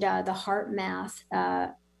mentioned the heart math,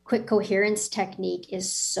 quick coherence technique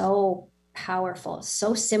is so powerful,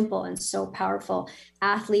 so simple and so powerful.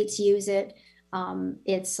 Athletes use it.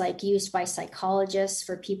 It's like used by psychologists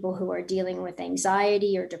for people who are dealing with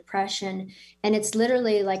anxiety or depression. And it's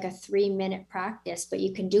literally like a 3-minute practice, but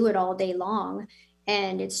you can do it all day long.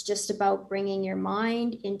 And it's just about bringing your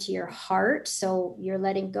mind into your heart. So you're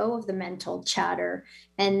letting go of the mental chatter,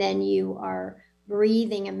 and then you are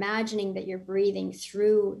breathing, imagining that you're breathing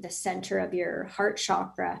through the center of your heart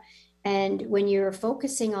chakra. And when you're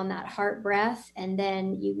focusing on that heart breath, and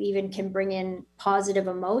then you even can bring in positive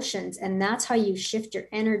emotions, and that's how you shift your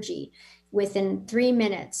energy. Within 3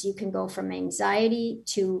 minutes, you can go from anxiety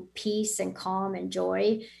to peace and calm and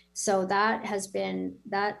joy. So that has been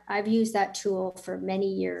that I've used that tool for many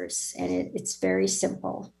years, and it's very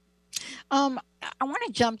simple. I want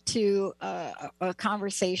to jump to a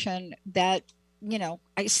conversation that,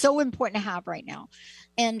 is so important to have right now.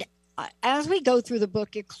 And as we go through the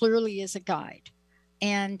book, it clearly is a guide.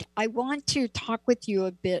 And I want to talk with you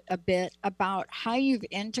a bit about how you've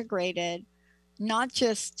integrated not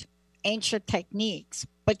just ancient techniques,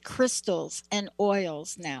 but crystals and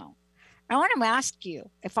oils now. I want to ask you,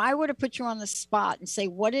 if I were to put you on the spot and say,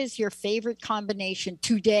 what is your favorite combination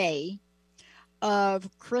today of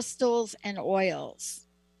crystals and oils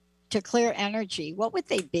to clear energy, what would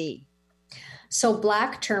they be? So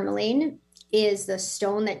black tourmaline is the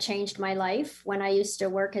stone that changed my life. When I used to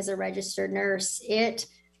work as a registered nurse, it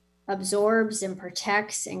absorbs and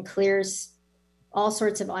protects and clears all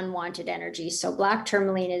sorts of unwanted energy. So black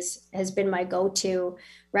tourmaline has been my go-to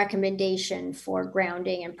recommendation for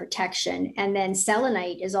grounding and protection. And then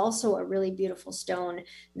selenite is also a really beautiful stone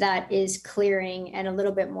that is clearing and a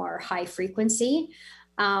little bit more high frequency.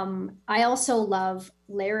 I also love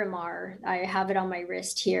Larimar. I have it on my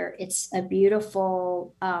wrist here. It's a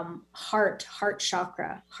beautiful heart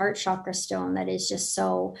chakra stone that is just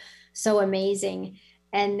so amazing.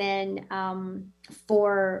 And then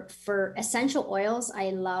for essential oils,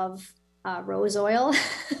 I love rose oil.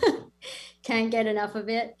 Can't get enough of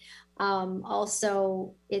it.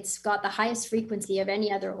 Also, it's got the highest frequency of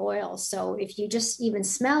any other oil. So if you just even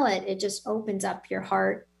smell it, it just opens up your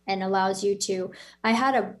heart and allows you to. I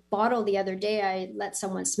had a bottle the other day. I let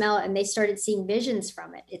someone smell it and they started seeing visions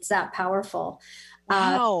from it. It's that powerful.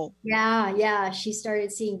 Wow. Yeah. She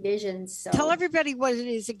started seeing visions. So. Tell everybody what it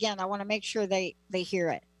is again. I want to make sure they hear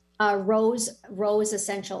it. Rose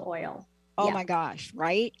essential oil. Oh my gosh.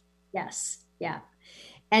 Right? Yes. Yeah.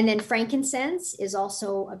 And then frankincense is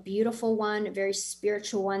also a beautiful one, a very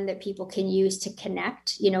spiritual one that people can use to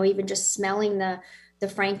connect, even just smelling the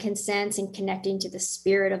frankincense and connecting to the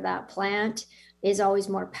spirit of that plant is always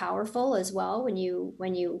more powerful as well when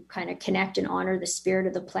you kind of connect and honor the spirit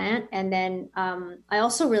of the plant. And then I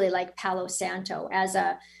also really like Palo Santo as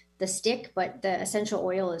the stick, but the essential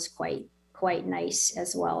oil is quite nice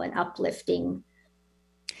as well and uplifting.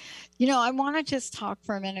 I want to just talk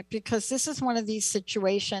for a minute because this is one of these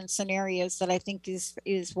scenarios that I think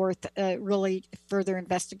is worth really further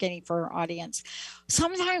investigating for our audience.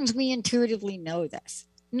 Sometimes we intuitively know this.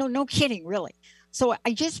 No kidding, really. So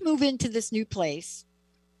I just moved into this new place,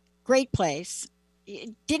 great place. It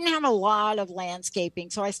didn't have a lot of landscaping,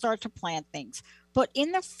 so I started to plant things. But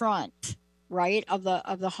in the front, right, of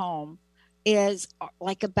the home is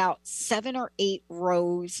like about 7 or 8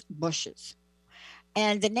 rose bushes.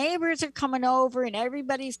 And the neighbors are coming over and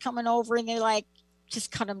everybody's coming over and they're like, just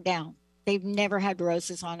cut them down. They've never had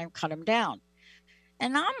roses on them, cut them down.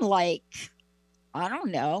 And I'm like, I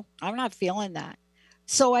don't know. I'm not feeling that.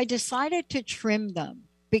 So I decided to trim them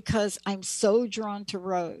because I'm so drawn to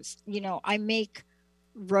rose. You know, I make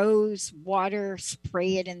rose water,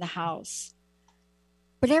 spray it in the house.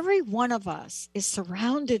 But every one of us is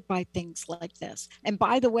surrounded by things like this. And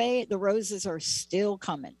by the way, the roses are still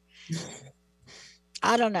coming.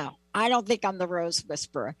 I don't know. I don't think I'm the rose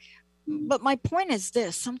whisperer. But my point is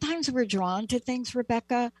this. Sometimes we're drawn to things,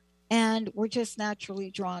 Rebecca, and we're just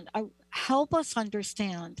naturally drawn. Help us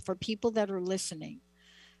understand, for people that are listening,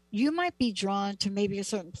 you might be drawn to maybe a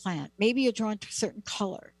certain plant. Maybe you're drawn to a certain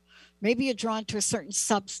color. Maybe you're drawn to a certain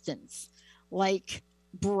substance. Like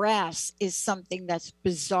brass is something that's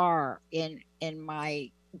bizarre in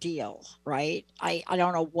my deal, right? I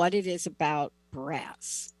don't know what it is about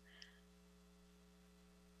brass.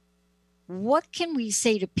 What can we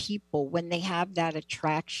say to people when they have that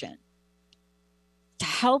attraction to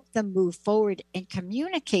help them move forward and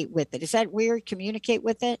communicate with it? Is that weird? Communicate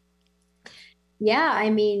with it? Yeah, I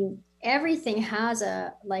mean, everything has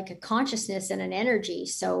a consciousness and an energy,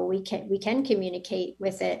 so we can communicate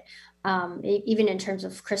with it, even in terms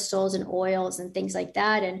of crystals and oils and things like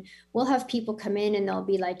that. And we'll have people come in and they'll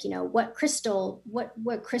be like, you know, what crystal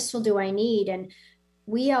do I need? And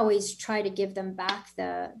we always try to give them back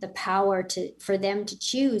the power for them to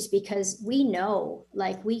choose, because we know,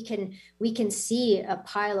 like, we can see a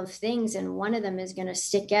pile of things and one of them is going to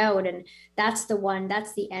stick out, and that's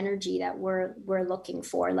the energy that we're looking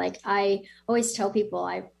for. Like, I always tell people,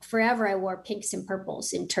 I wore pinks and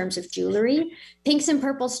purples in terms of jewelry, pinks and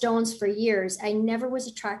purple stones for years. I never was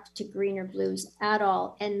attracted to green or blues at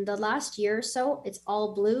all, and the last year or so it's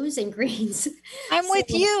all blues and greens. I'm with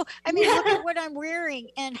you. I mean, look at what I'm wearing,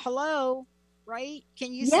 and hello, right?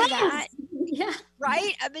 Can you see that? Yeah.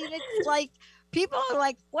 Right? I mean, it's like people are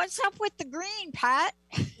like, what's up with the green, Pat?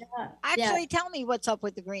 Actually, tell me what's up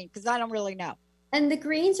with the green, because I don't really know. And the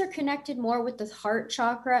greens are connected more with the heart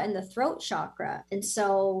chakra and the throat chakra. And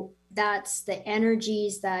so that's the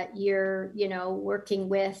energies that you're, you know, working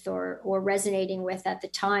with or resonating with at the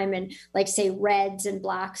time. And like, say, reds and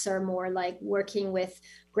blacks are more like working with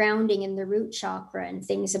grounding in the root chakra and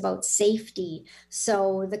things about safety.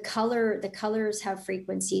 So the colors have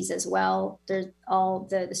frequencies as well. There's all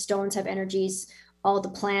the stones have energies. All the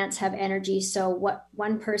plants have energy. So what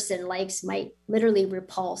one person likes might literally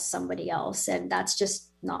repulse somebody else, and that's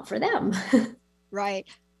just not for them. Right.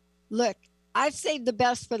 Look, I've saved the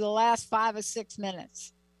best for the last 5 or 6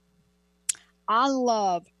 minutes. I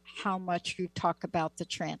love how much you talk about the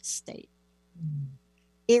trance state.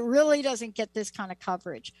 It really doesn't get this kind of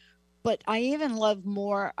coverage, but I even love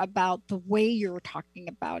more about the way you're talking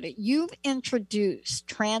about it. You've introduced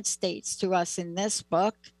trance states to us in this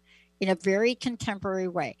book in a very contemporary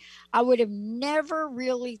way. I would have never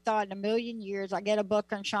really thought in a million years I get a book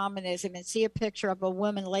on shamanism and see a picture of a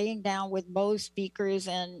woman laying down with Bose speakers.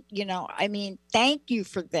 And, you know, I mean, thank you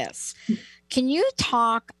for this. Can you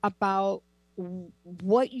talk about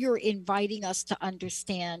what you're inviting us to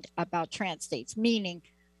understand about trance states? Meaning,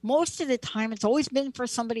 most of the time it's always been for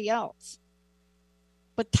somebody else.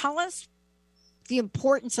 But tell us the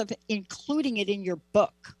importance of including it in your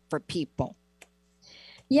book for people.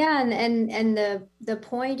 Yeah, and the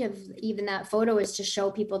point of even that photo is to show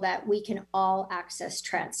people that we can all access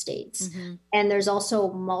trance states. Mm-hmm. And there's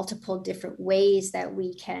also multiple different ways that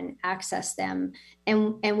we can access them.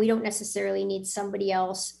 And we don't necessarily need somebody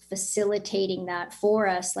else facilitating that for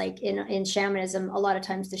us. Like in shamanism, a lot of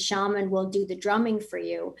times the shaman will do the drumming for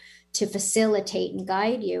you to facilitate and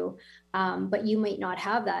guide you. But you might not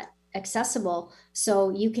have that accessible.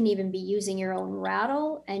 So you can even be using your own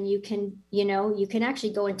rattle, and you can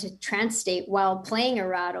actually go into trance state while playing a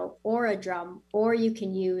rattle or a drum, or you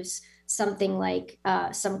can use something like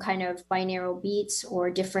some kind of binaural beats or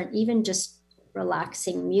different, even just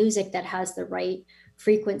relaxing music that has the right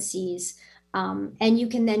frequencies. And you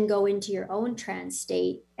can then go into your own trance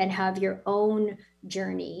state and have your own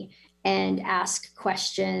journey and ask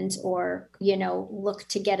questions, or, look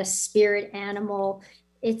to get a spirit animal.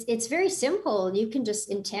 It's very simple. You can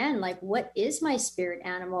just intend, like, what is my spirit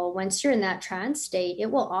animal? Once you're in that trance state,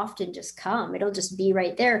 it will often just come. It'll just be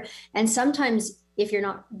right there. And sometimes if you're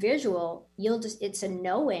not visual, it's a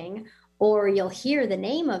knowing, or you'll hear the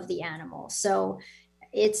name of the animal. So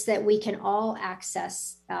it's that we can all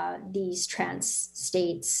access these trance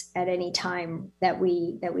states at any time that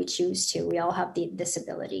we choose to. We all have this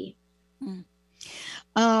ability.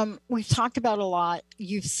 We've talked about a lot.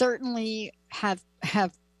 You certainly have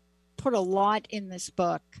put a lot in this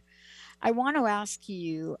book. I want to ask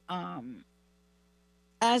you,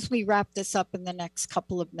 as we wrap this up in the next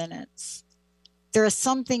couple of minutes, there are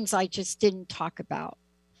some things I just didn't talk about.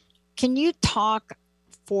 Can you talk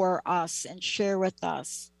for us and share with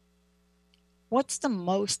us what's the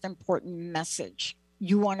most important message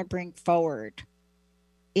you want to bring forward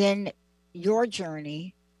in your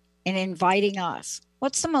journey and inviting us?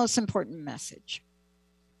 What's the most important message?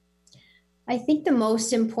 I think the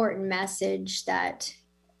most important message that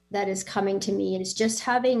is coming to me is just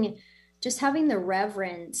having the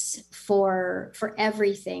reverence for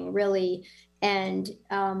everything, really. And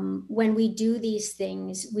when we do these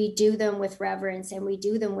things, we do them with reverence and we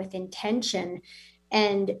do them with intention.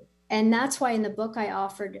 And that's why in the book I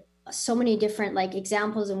offered so many different like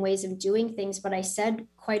examples and ways of doing things. But I said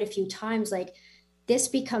quite a few times, like, this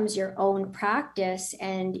becomes your own practice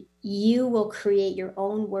and you will create your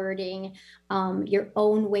own wording, your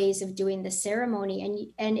own ways of doing the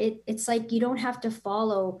ceremony. And it's like, you don't have to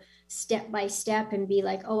follow step by step and be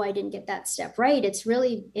like, oh, I didn't get that step right. It's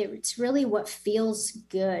really what feels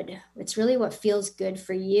good. It's really what feels good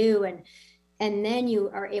for you. And then you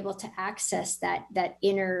are able to access that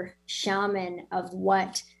inner shaman of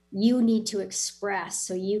what you need to express,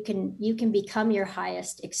 so you can become your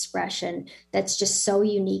highest expression that's just so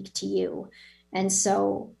unique to you. And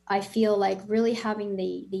so I feel like really having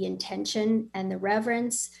the intention and the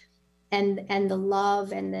reverence and the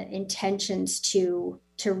love and the intentions to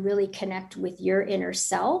really connect with your inner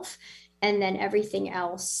self, and then everything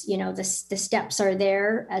else, you know, the steps are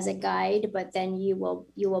there as a guide, but then you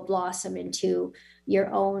will blossom into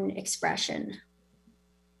your own expression.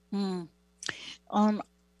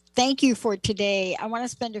 Thank you for today. I want to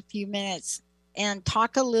spend a few minutes and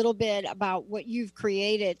talk a little bit about what you've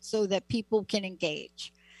created so that people can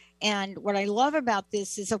engage. And what I love about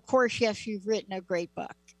this is, of course, yes, you've written a great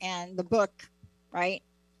book, and the book, right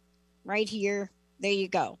here, there you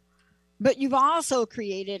go. But you've also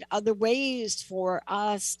created other ways for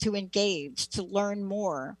us to engage, to learn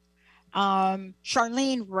more.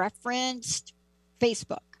 Charlene referenced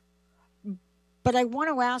Facebook. But I want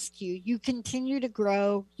to ask you, you continue to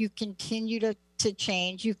grow, you continue to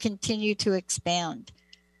change, you continue to expand.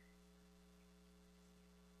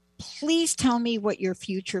 Please tell me what your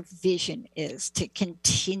future vision is to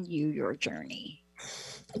continue your journey.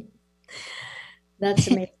 That's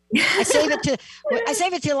amazing. I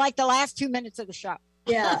save it to like the last 2 minutes of the show.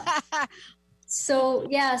 Yeah. So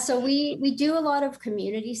we do a lot of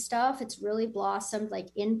community stuff. It's really blossomed, like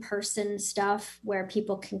in-person stuff where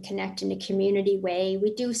people can connect in a community way.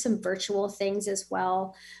 We do some virtual things as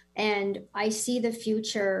well. And I see the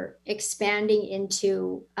future expanding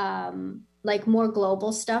into like more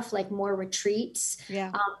global stuff, like more retreats,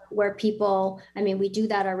 where people, I mean, we do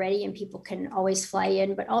that already and people can always fly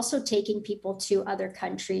in, but also taking people to other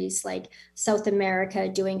countries like South America,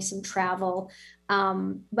 doing some travel.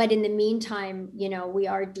 But in the meantime, you know, we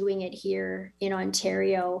are doing it here in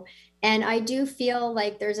Ontario. And I do feel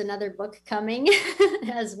like there's another book coming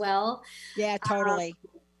as well. Yeah, totally.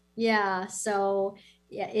 So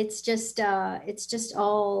yeah, it's just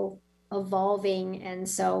all evolving. And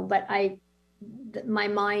so, but my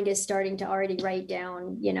mind is starting to already write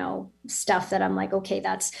down, you know, stuff that I'm like, okay,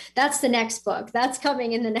 that's the next book. That's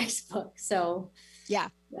coming in the next book. So yeah.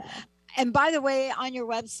 And by the way, on your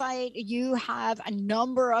website, you have a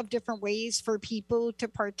number of different ways for people to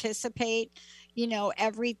participate, you know,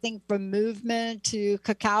 everything from movement to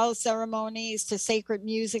cacao ceremonies to sacred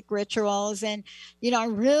music rituals. And, you know,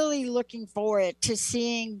 I'm really looking forward to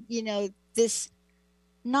seeing, you know, this,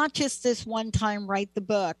 not just this one time write the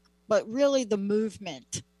book, but really the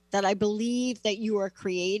movement that I believe that you are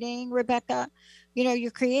creating, Rebecca. You know,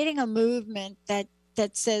 you're creating a movement that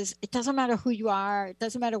says it doesn't matter who you are, it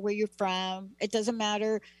doesn't matter where you're from, it doesn't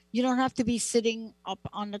matter, you don't have to be sitting up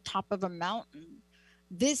on the top of a mountain.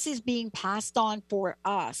 This is being passed on for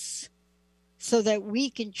us so that we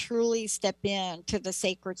can truly step into the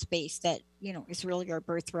sacred space that, you know, is really our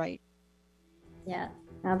birthright. Yeah,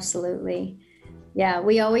 absolutely. Yeah,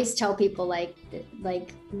 we always tell people like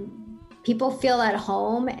people feel at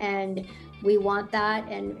home and we want that,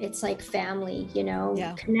 and it's like family, you know,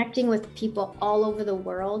 connecting with people all over the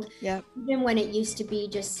world. Yeah. Even when it used to be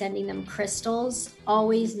just sending them crystals,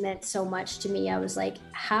 always meant so much to me. I was like,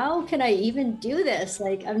 how can I even do this?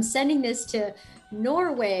 Like, I'm sending this to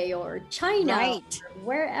Norway or China, or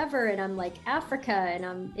wherever, and I'm like Africa,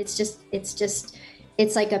 and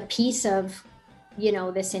it's like a piece of, you know,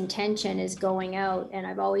 this intention is going out, and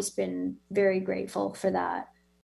I've always been very grateful for that.